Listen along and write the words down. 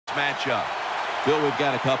matchup. Bill, we've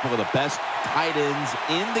got a couple of the best tight ends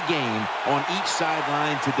in the game on each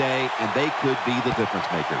sideline today, and they could be the difference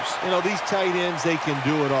makers. You know, these tight ends, they can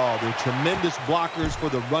do it all. They're tremendous blockers for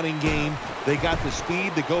the running game. They got the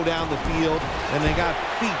speed to go down the field, and they got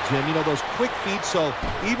feet, Jim. You know, those quick feet, so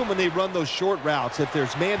even when they run those short routes, if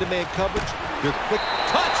there's man-to-man coverage, they're quick.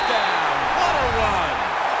 Touchdown! What a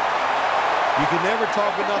run! You can never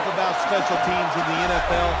talk enough about special teams in the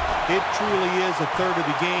NFL. It truly is a third of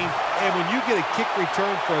the game. And when you get a kick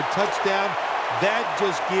return for a touchdown, that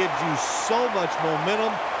just gives you so much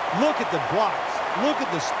momentum. Look at the blocks. Look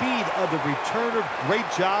at the speed of the returner. Great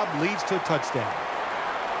job, leads to a touchdown.